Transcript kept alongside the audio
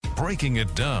Breaking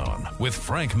It Down with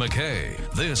Frank MacKay.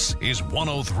 This is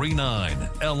 1039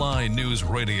 LI News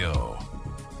Radio.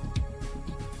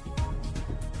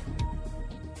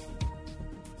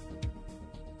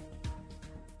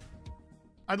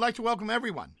 I'd like to welcome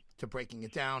everyone to Breaking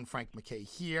It Down. Frank MacKay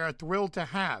here. Thrilled to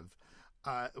have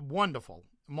wonderful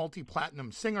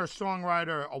multi-platinum singer,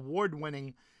 songwriter,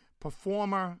 award-winning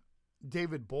performer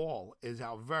David Ball is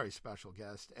our very special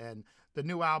guest, and the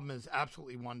new album is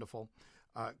absolutely wonderful.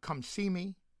 Come See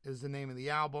Me is the name of the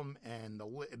album, and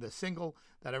the single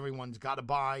that everyone's got to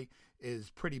buy is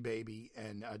Pretty Baby.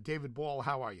 And David Ball,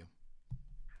 how are you?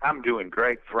 I'm doing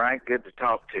great, Frank. Good to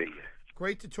talk to you.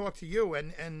 Great to talk to you,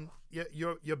 and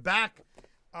you're back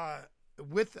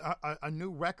with a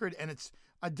new record, and it's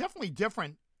definitely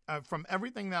different from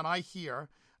everything that I hear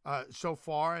so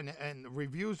far, and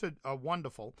reviews are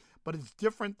wonderful, but it's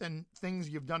different than things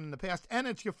you've done in the past, and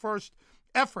it's your first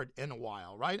effort in a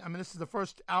while, right? I mean, this is the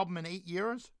first album in 8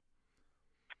 years?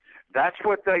 That's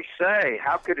what they say.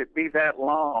 How could it be that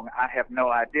long? I have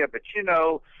no idea, but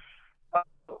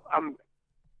I'm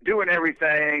doing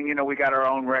everything. We got our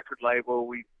own record label.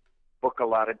 We book a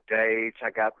lot of dates.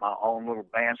 I got my own little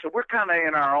band. So we're kind of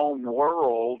in our own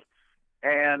world.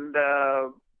 And,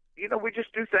 we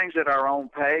just do things at our own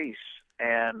pace.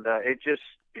 And it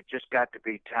just got to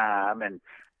be time. And,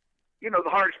 the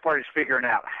hardest part is figuring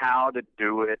out how to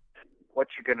do it, what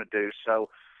you're going to do. So,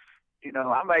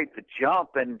 I made the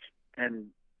jump and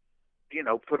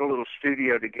put a little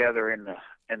studio together in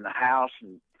the house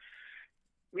and,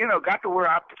 got to where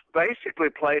I basically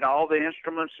played all the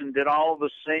instruments and did all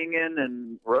the singing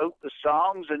and wrote the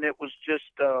songs, and it was just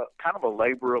kind of a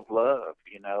labor of love,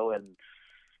 and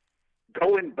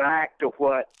going back to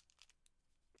what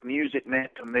music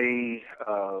meant to me,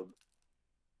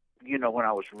 when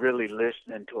I was really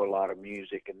listening to a lot of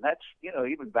music, and that's,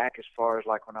 even back as far as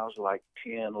like when I was like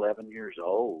 10, 11 years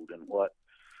old, and what,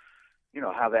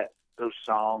 how those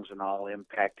songs and all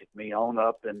impacted me on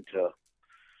up into,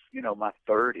 my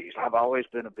 30s. I've always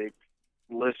been a big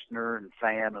listener and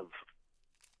fan of,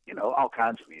 all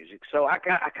kinds of music. So I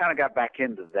kind of got back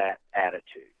into that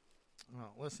attitude.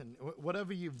 Well, listen,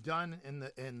 whatever you've done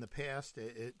in the past,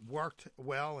 it worked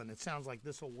well, and it sounds like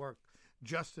this will work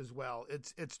just as well.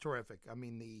 It's terrific. I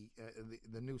mean,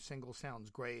 the new single sounds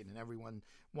great, and everyone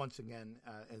once again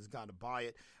has got to buy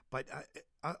it. But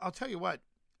I'll tell you what,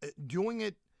 doing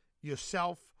it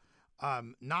yourself,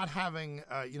 not having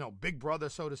Big Brother,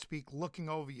 so to speak, looking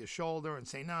over your shoulder and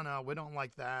saying, no, we don't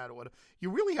like that, or whatever. You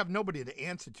really have nobody to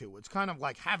answer to. It's kind of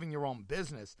like having your own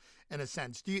business in a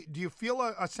sense. Do you feel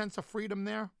a sense of freedom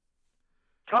there?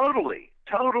 Totally,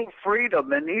 total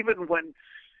freedom. And even when,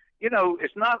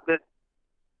 it's not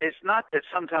that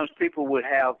sometimes people would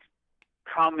have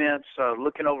comments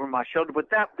looking over my shoulder, but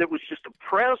there was just a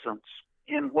presence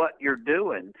in what you're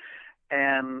doing.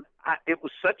 And it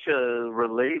was such a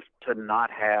relief to not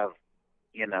have,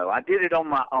 I did it on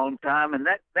my own time, and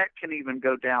that can even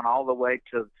go down all the way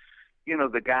to,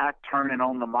 the guy turning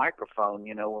on the microphone,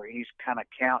 where he's kind of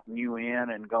counting you in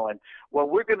and going, well,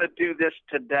 we're going to do this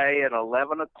today at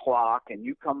 11 o'clock, and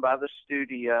you come by the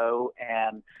studio,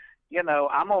 and,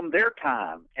 I'm on their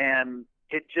time. And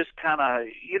it just kind of,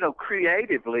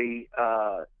 creatively,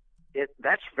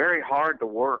 that's very hard to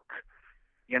work.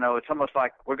 It's almost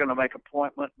like we're going to make an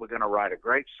appointment, we're going to write a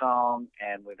great song,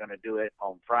 and we're going to do it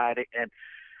on Friday. And,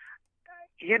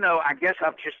 I guess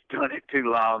I've just done it too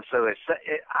long, so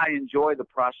I enjoy the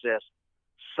process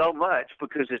so much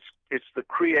because it's the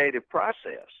creative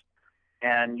process,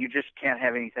 and you just can't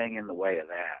have anything in the way of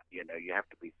that. You have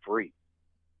to be free.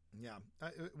 Yeah,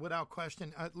 without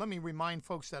question. Let me remind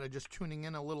folks that are just tuning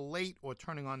in a little late or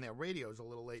turning on their radios a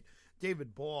little late.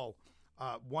 David Ball,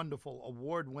 wonderful,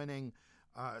 award-winning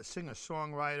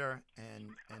singer-songwriter, and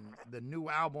the new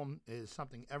album is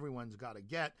something everyone's got to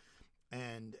get,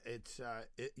 and it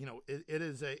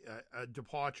is a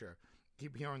departure.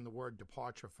 Keep hearing the word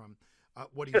departure from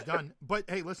what he's done, but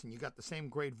hey, listen, you got the same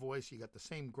great voice, you got the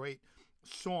same great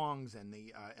songs, and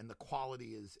the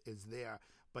quality is there.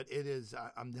 But it is,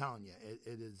 I'm telling you,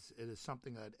 it is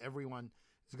something that everyone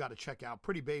has got to check out.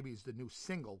 Pretty Baby is the new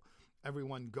single.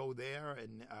 Everyone go there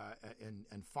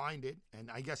and find it, and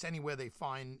I guess anywhere they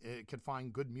can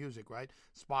find good music, right?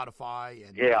 Spotify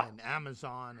and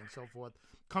Amazon and so forth.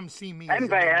 Come See Me. And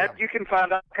bad, you can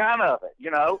find all kind of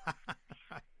it.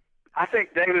 I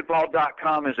think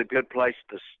davidball.com is a good place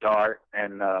to start,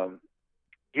 and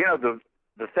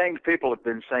the things people have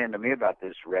been saying to me about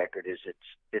this record is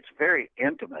it's very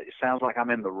intimate. It sounds like I'm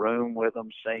in the room with them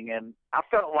singing. I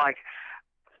felt like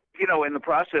in the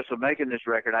process of making this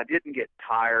record, I didn't get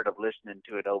tired of listening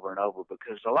to it over and over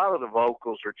because a lot of the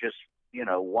vocals are just,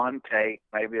 one take,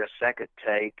 maybe a second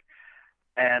take,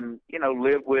 and,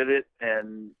 live with it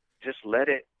and just let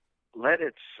it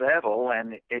settle.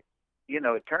 And it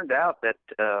turned out that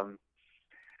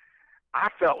I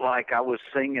felt like I was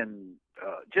singing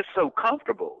just so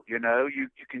comfortable, you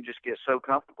can just get so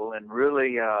comfortable and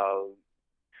really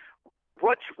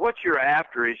what you're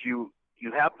after is you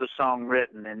have the song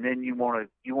written, and then you want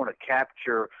to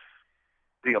capture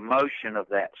the emotion of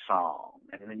that song,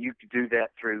 and then you can do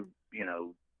that through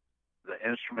the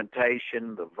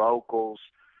instrumentation, the vocals,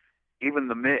 even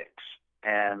the mix.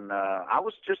 And I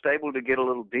was just able to get a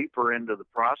little deeper into the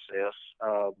process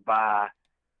by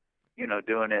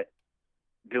doing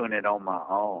it on my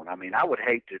own. I mean, I would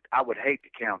hate to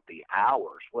count the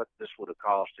hours, what this would have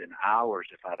cost in hours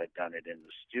if I'd have done it in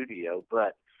the studio,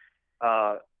 but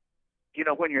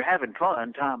when you're having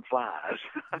fun, time flies.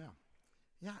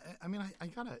 Yeah. I mean, I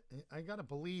gotta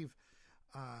believe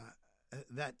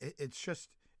that it's just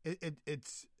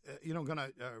it's gonna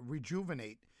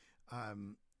rejuvenate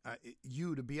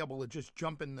you to be able to just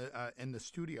jump in the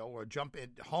studio or jump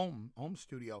in home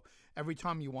studio every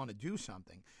time you want to do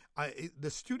something.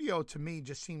 The studio to me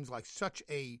just seems like such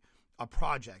a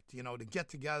project, to get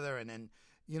together and then.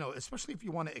 Especially if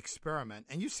you want to experiment.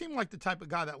 And you seem like the type of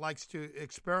guy that likes to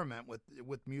experiment with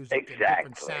music and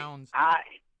different sounds.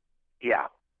 Yes,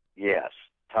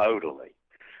 totally.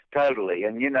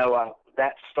 And,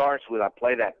 that starts with I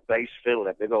play that bass fiddle,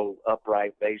 that big old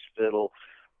upright bass fiddle.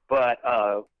 But,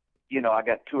 I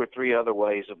got two or three other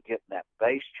ways of getting that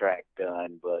bass track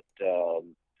done. But so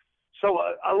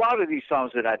a lot of these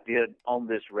songs that I did on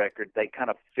this record, they kind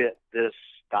of fit this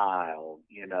style,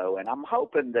 and I'm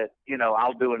hoping that,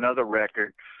 I'll do another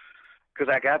record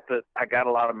because I got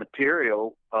a lot of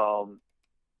material,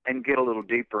 and get a little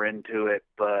deeper into it.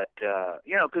 But,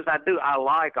 because I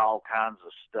like all kinds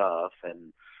of stuff,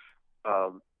 and,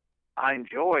 I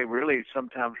enjoy really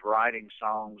sometimes writing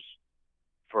songs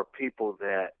for people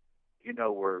that,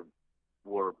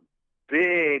 were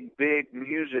big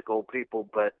musical people,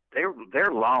 but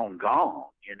they're long gone,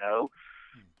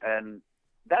 and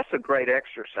that's a great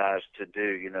exercise to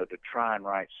do, to try and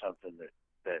write something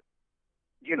that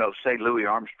say Louis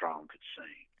Armstrong could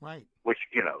sing. Right. Which,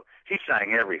 he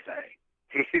sang everything.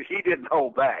 He didn't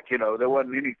hold back, there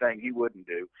wasn't anything he wouldn't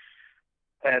do.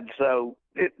 And so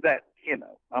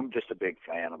I'm just a big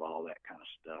fan of all that kind of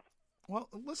stuff. Well,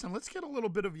 listen, let's get a little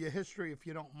bit of your history, if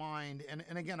you don't mind.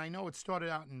 And again, I know it started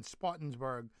out in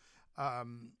Spartanburg,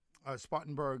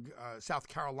 South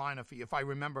Carolina, if I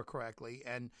remember correctly.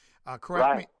 And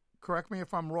correct me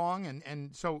if I'm wrong.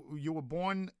 And so you were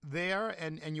born there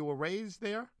and you were raised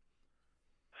there?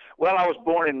 Well, I was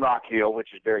born in Rock Hill,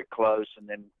 which is very close. And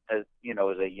then, as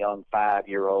a young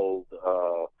 5-year-old,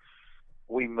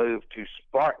 we moved to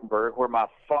Spartanburg, where my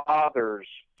father's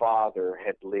father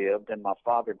had lived, and my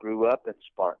father grew up in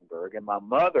Spartanburg, and my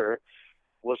mother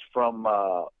was from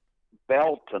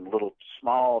Belton, little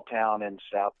small town in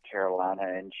South Carolina,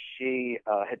 and she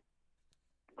had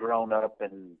grown up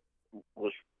and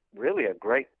was really a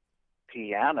great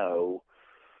piano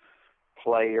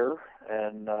player,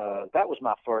 and that was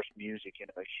my first music.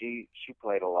 She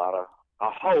played a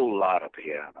whole lot of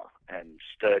piano and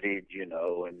studied,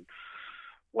 and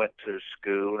went to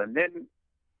school, and then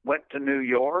went to New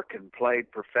York and played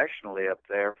professionally up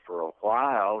there for a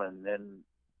while, and then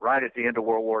right at the end of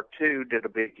World War II did a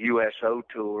big USO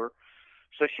tour.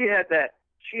 So she had that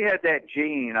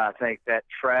gene, I think, that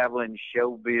traveling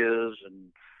showbiz,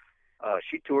 and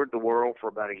she toured the world for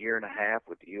about 1.5 years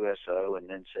with the USO, and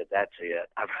then said, "That's it,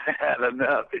 I've had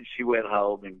enough." And she went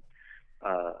home and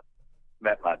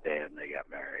met my dad, and they got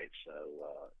married. So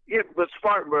but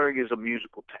Spartanburg is a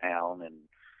musical town, and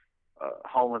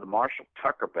home of the Marshall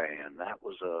Tucker Band. That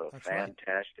was That's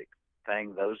fantastic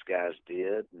thing those guys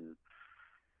did, and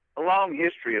a long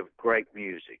history of great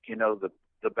music.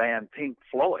 The band Pink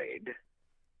Floyd,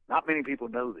 not many people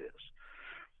know this,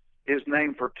 is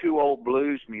named for two old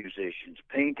blues musicians,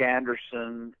 Pink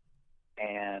Anderson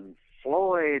and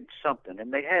Floyd something,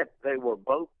 and they were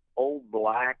both old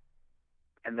black,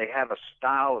 and they have a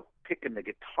style of picking the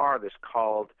guitar that's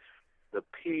called the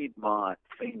Piedmont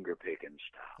finger picking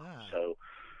style. So,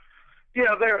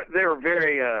 they're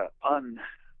very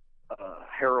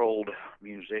unheralded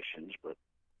musicians, but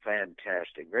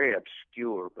fantastic, very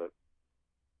obscure, but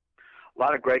a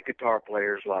lot of great guitar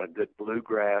players, a lot of good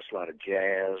bluegrass, a lot of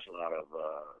jazz, a lot of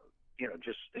it's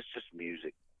just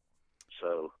music.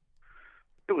 So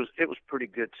it was pretty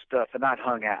good stuff, and I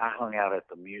hung out at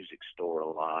the music store a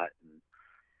lot, and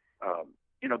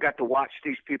got to watch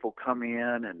these people come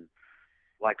in and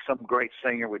like some great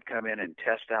singer would come in and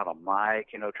test out a mic,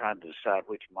 trying to decide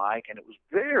which mic. And it was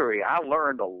I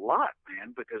learned a lot,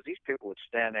 man, because these people would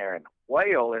stand there and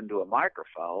wail into a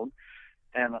microphone.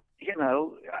 And,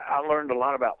 I learned a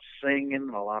lot about singing,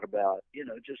 a lot about,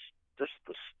 just the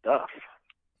stuff.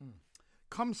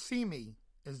 Come See Me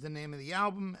is the name of the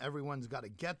album. Everyone's got to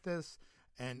get this.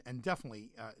 And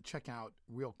definitely check out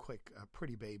real quick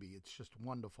Pretty Baby. It's just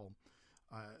wonderful.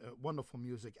 Wonderful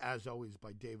music, as always,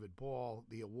 by David Ball,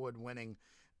 the award-winning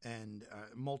and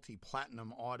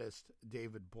multi-platinum artist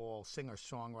David Ball,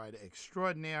 singer-songwriter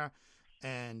extraordinaire.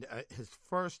 And his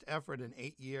first effort in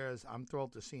 8 years, I'm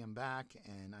thrilled to see him back,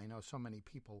 and I know so many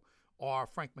people are.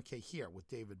 Frank MacKay here with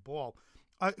David Ball.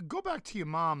 Go back to your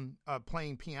mom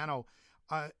playing piano.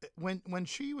 When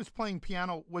she was playing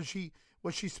piano, was she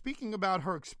speaking about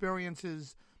her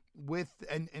experiences with,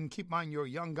 and keep in mind you're a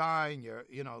young guy and you're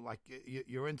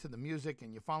into the music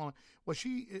and you're following, was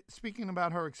she speaking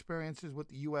about her experiences with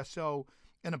the USO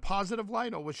in a positive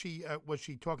light, or was she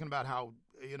talking about how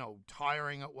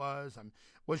tiring it was?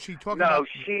 Was she talking about... No,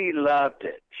 she loved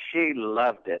it. She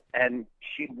loved it. And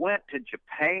she went to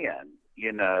Japan,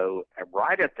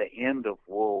 right at the end of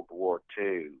World War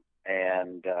II.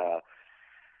 And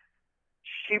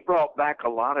she brought back a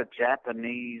lot of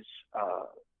Japanese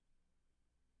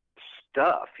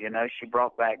stuff. She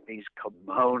brought back these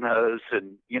kimonos,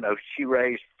 and she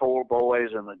raised 4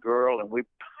 boys and a girl, and we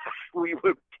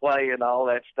would play and all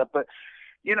that stuff. But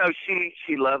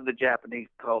she loved the Japanese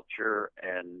culture,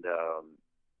 and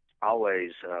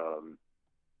always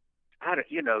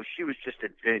she was just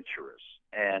adventurous.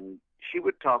 And she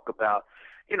would talk about,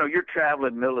 you're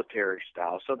traveling military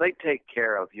style, so they take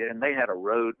care of you. And they had a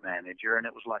road manager, and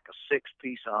it was like a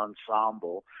 6-piece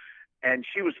ensemble. And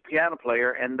she was a piano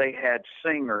player, and they had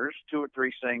singers, 2 or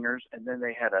 3 singers, and then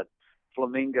they had a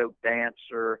flamenco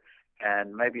dancer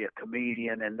and maybe a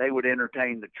comedian, and they would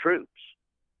entertain the troops.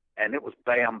 And it was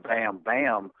bam, bam,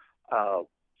 bam,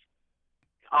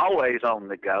 always on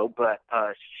the go. But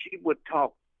she would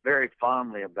talk very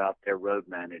fondly about their road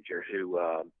manager who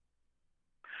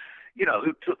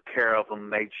took care of them,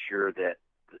 made sure that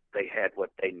they had what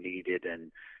they needed.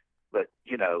 But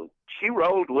she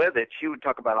rolled with it. She would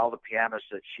talk about all the pianos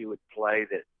that she would play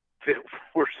that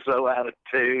were so out of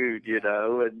tune,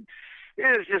 and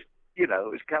it was just, it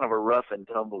was kind of a rough and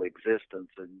tumble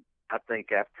existence. And I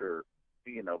think after,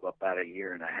 about a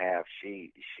year and a half,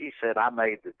 she said, I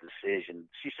made the decision.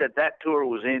 She said that tour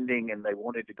was ending and they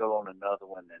wanted to go on another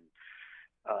one. And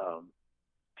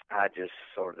I just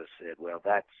sort of said, well,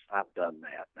 I've done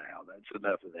that now. That's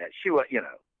enough of that. She was,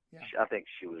 I think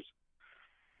she was.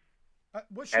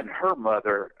 And her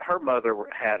mother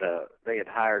they had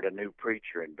hired a new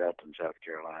preacher in Belton, South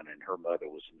Carolina, and her mother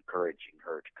was encouraging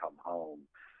her to come home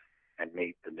and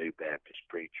meet the new Baptist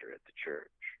preacher at the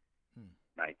church,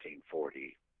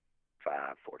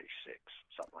 1945, 46,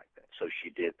 something like that. So she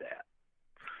did that,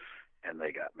 and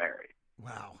they got married.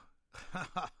 Wow.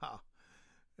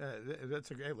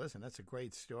 That's a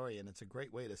great story, and it's a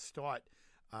great way to start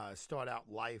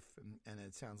out life, and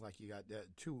it sounds like you got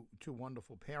two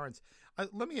wonderful parents.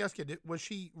 Let me ask you, was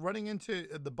she running into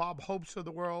the Bob Hopes of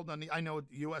the world? I know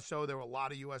USO, there were a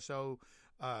lot of USO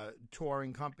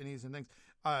touring companies and things.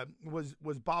 Was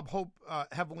Bob Hope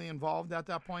heavily involved at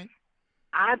that point?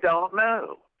 I don't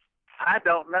know.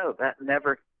 That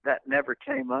never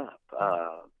came up.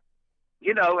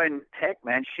 And heck,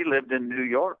 man, she lived in New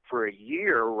York for a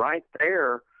year right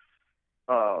there,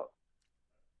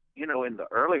 in the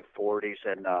early 40s.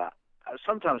 And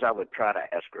sometimes I would try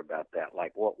to ask her about that,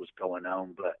 like what was going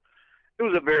on. But it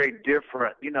was a very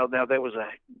different, now there was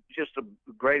just the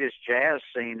greatest jazz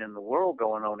scene in the world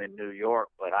going on in New York,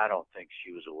 but I don't think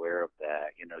she was aware of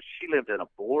that. She lived in a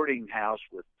boarding house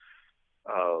with,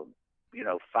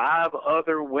 5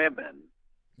 other women.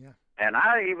 Yeah. And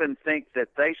I even think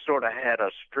that they sort of had a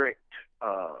strict,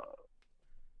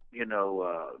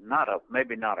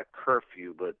 maybe not a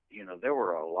curfew, but, there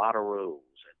were a lot of rules.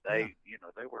 And they,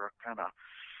 they were kind of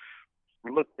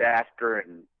looked after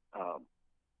and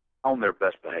on their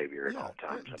best behavior at all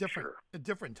times, At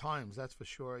different times, that's for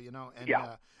sure, And,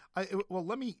 yeah.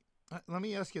 Let me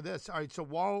ask you this. All right, so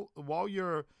while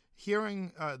you're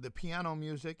hearing the piano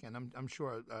music, and I'm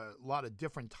sure a lot of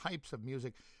different types of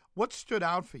music, what stood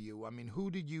out for you? I mean,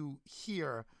 who did you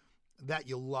hear that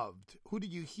you loved? Who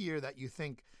did you hear that you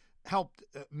think helped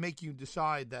make you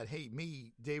decide that, hey,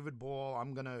 me, David Ball,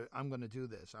 I'm gonna do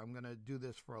this. I'm gonna do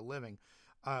this for a living.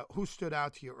 Who stood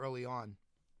out to you early on?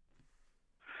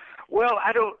 Well,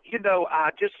 I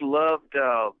just loved.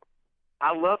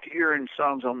 I loved hearing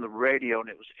songs on the radio, and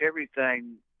it was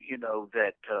everything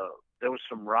that there was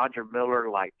some Roger Miller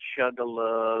like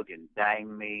Chug-a-Lug and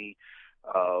Dang Me.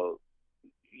 Uh,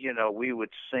 we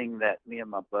would sing that. Me and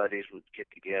my buddies would get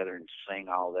together and sing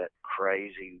all that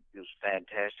crazy. It was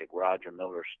fantastic Roger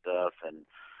Miller stuff, and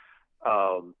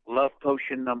Love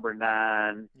Potion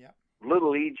 #9. Yeah.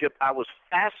 Little Egypt. I was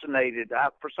fascinated.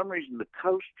 For some reason, the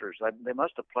Coasters. They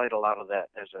must have played a lot of that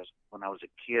when I was a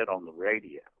kid on the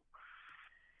radio.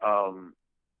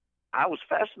 I was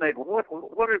fascinated.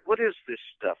 What is this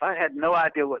stuff? I had no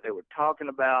idea what they were talking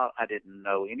about. I didn't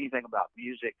know anything about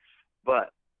music,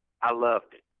 but I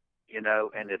loved it, and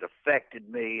it affected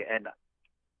me. And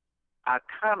I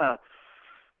kind of,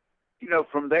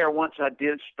 from there, once I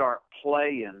did start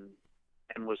playing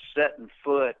and was setting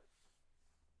foot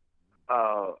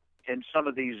in some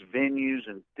of these venues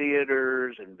and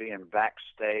theaters and being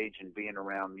backstage and being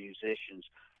around musicians,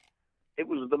 it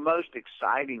was the most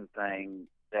exciting thing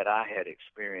that I had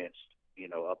experienced,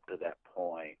 up to that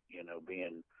point,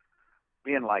 being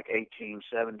like 18,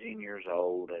 17 years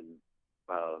old. And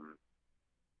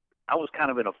I was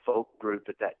kind of in a folk group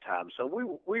at that time. So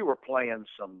we were playing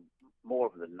some more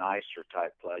of the nicer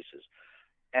type places.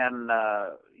 And,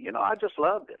 I just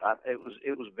loved it.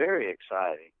 It was very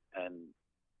exciting. And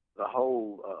the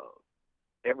whole,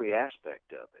 every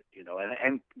aspect of it,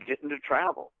 and getting to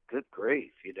travel, good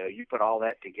grief, you put all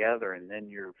that together and then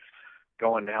you're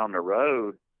going down the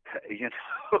road, Yeah.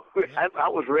 I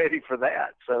was ready for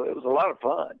that. So it was a lot of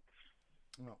fun.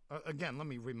 Well, again, let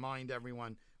me remind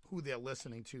everyone who they're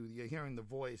listening to. You're hearing the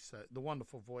voice, the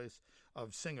wonderful voice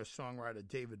of singer-songwriter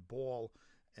David Ball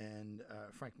and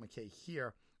Frank MacKay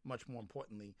here. Much more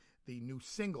importantly, the new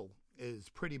single is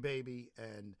Pretty Baby,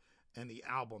 and the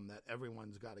album that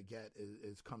everyone's got to get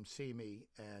is Come See Me.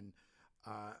 And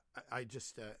I'm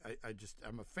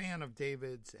a fan of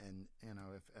David's, and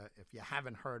if you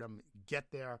haven't heard him,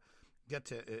 get there,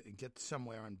 get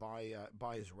somewhere and buy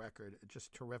his record. It's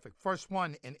just terrific. First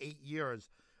one in 8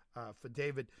 years for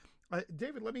David.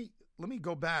 David, let me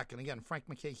go back, and again, Frank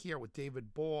MacKay here with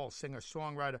David Ball, singer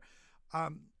songwriter.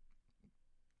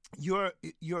 You're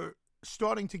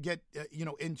starting to get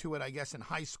into it, I guess, in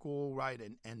high school, right,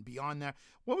 and beyond that.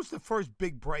 What was the first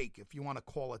big break, if you want to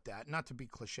call it that? Not to be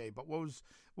cliche, but what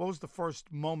was the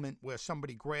first moment where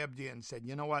somebody grabbed you and said,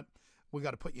 "You know what, we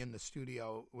got to put you in the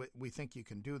studio. We think you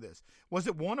can do this"? Was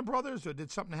it Warner Brothers, or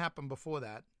did something happen before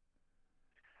that?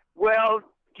 Well,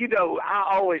 I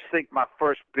always think my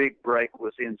first big break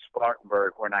was in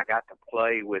Spartanburg when I got to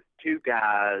play with two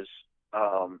guys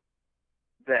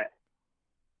that.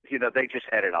 They just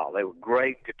had it all. They were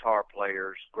great guitar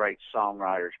players, great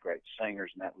songwriters, great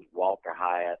singers, and that was Walter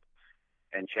Hyatt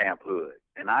and Champ Hood.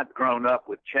 And I'd grown up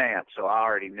with Champ, so I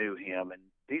already knew him. And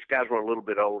these guys were a little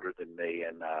bit older than me.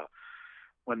 And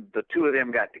when the two of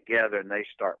them got together and they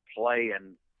start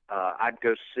playing, I'd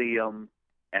go see them,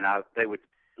 and they would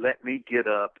let me get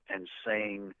up and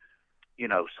sing,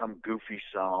 some goofy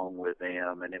song with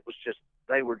them. And it was just,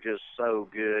 they were just so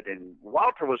good. And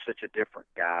Walter was such a different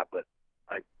guy, but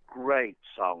a great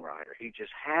songwriter. He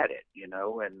just had it, and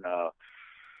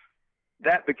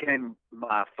that became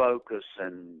my focus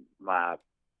and my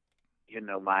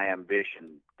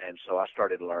ambition. And so I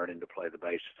started learning to play the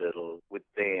bass fiddle with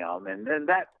them, and then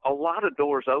a lot of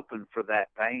doors opened for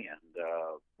that band.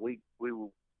 We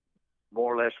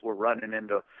more or less were running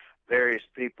into various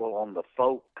people on the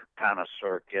folk kind of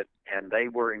circuit, and they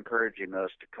were encouraging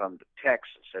us to come to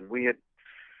Texas. And we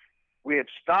had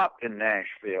stopped in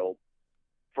Nashville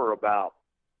for about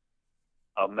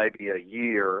maybe a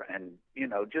year, and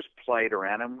just played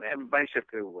around, and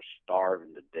basically were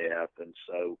starving to death. And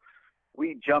so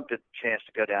we jumped at the chance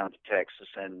to go down to Texas,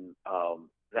 and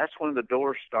that's when the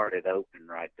doors started open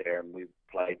right there. And we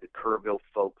played the Kerrville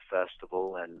Folk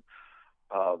Festival, and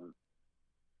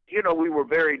we were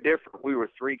very different. We were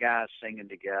three guys singing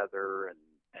together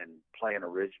and playing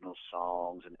original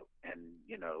songs, and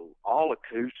all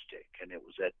acoustic. And it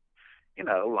was at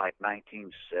like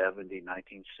 1970,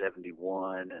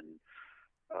 1971, and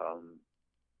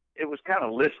it was kind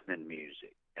of listening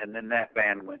music. And then that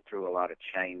band went through a lot of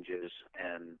changes,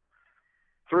 and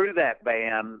through that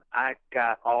band, I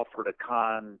got offered a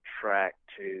contract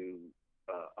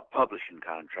a publishing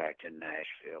contract in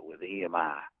Nashville with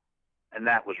EMI, and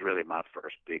that was really my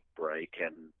first big break.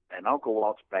 And Uncle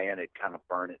Walt's band had kind of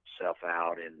burned itself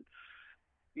out, and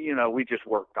we just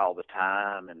worked all the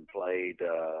time and played.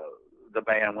 The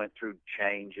band went through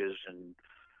changes, and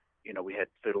we had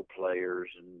fiddle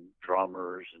players and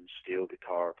drummers and steel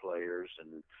guitar players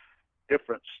and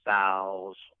different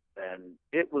styles. And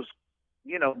it was,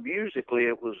 musically,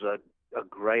 it was a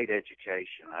great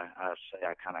education. I say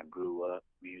I kind of grew up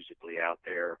musically out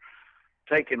there.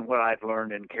 taking what I'd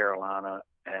learned in Carolina,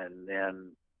 and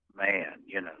then, man,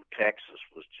 Texas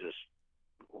was just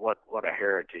what a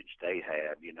heritage they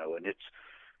had, and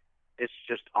it's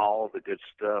just all the good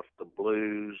stuff, the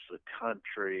blues, the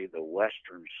country, the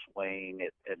western swing,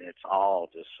 and it's all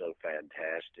just so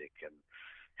fantastic. And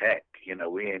heck,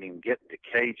 we ain't even getting to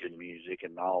Cajun music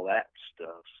and all that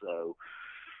stuff. So,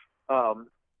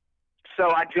 so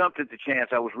I jumped at the chance.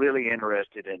 I was really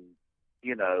interested in,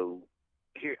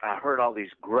 here I heard all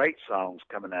these great songs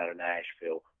coming out of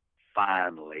Nashville.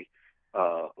 Finally,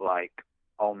 like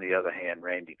On the Other Hand,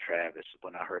 Randy Travis.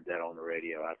 When I heard that on the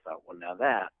radio, I thought, well, now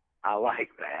that I like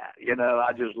that.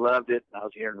 I just loved it. And I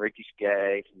was hearing Ricky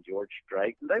Skaggs and George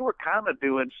Strait, and they were kind of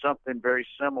doing something very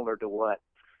similar to what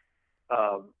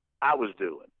I was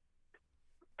doing.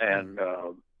 And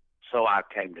so I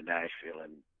came to Nashville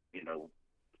and,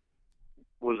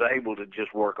 was able to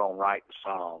just work on writing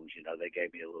songs. They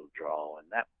gave me a little draw, and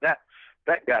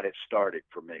that got it started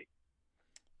for me.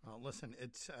 Listen,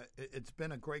 it's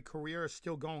been a great career,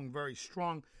 still going very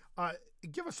strong.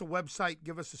 Give us a website,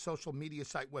 give us a social media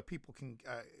site where people can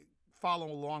follow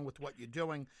along with what you're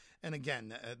doing. And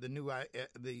again, the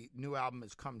new album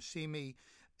is "Come See Me,"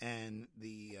 and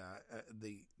the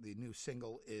new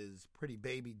single is "Pretty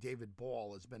Baby." David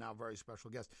Ball has been our very special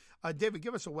guest. David,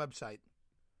 give us a website.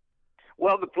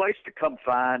 Well, the place to come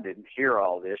find and hear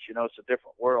all this, it's a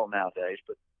different world nowadays,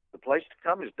 but the place to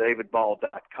come is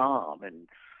davidball.com, and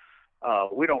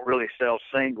we don't really sell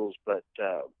singles, but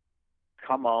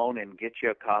come on and get you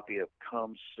a copy of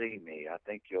 "Come See Me." I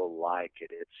think you'll like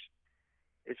it.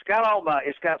 It's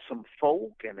got some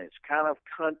folk and it's kind of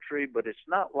country, but it's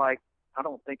not like, I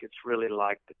don't think it's really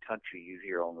like the country you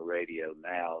hear on the radio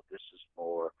now. This is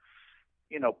more,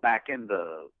 back in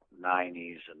the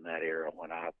 90s and that era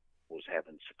when I was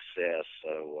having success.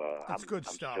 So it's good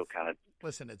stuff. Still kind of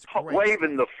it's great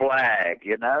waving stuff. the flag.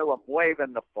 I'm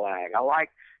waving the flag. I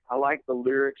like the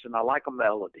lyrics and I like a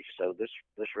melody. So this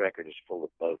record is full of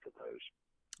both of those.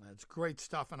 It's great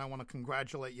stuff, and I want to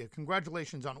congratulate you.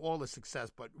 Congratulations on all the success,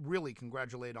 but really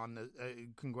congratulations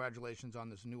on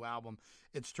this new album.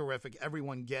 It's terrific.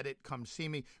 Everyone get it. Come see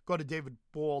me. Go to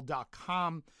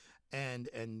davidball.com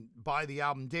and buy the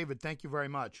album. David, thank you very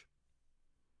much.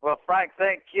 Well, Frank,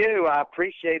 thank you. I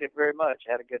appreciate it very much.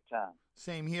 Had a good time.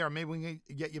 Same here. Maybe we can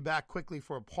get you back quickly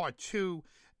for a part 2.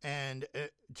 And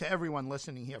to everyone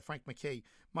listening here, Frank MacKay,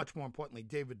 much more importantly,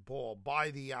 David Ball, buy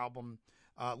the album.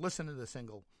 Listen to the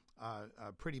single,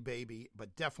 Pretty Baby,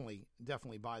 but definitely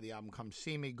buy the album. Come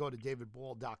see me. Go to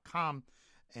davidball.com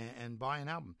and buy an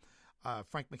album.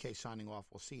 Frank MacKay signing off.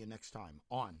 We'll see you next time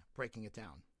on Breaking It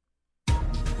Down.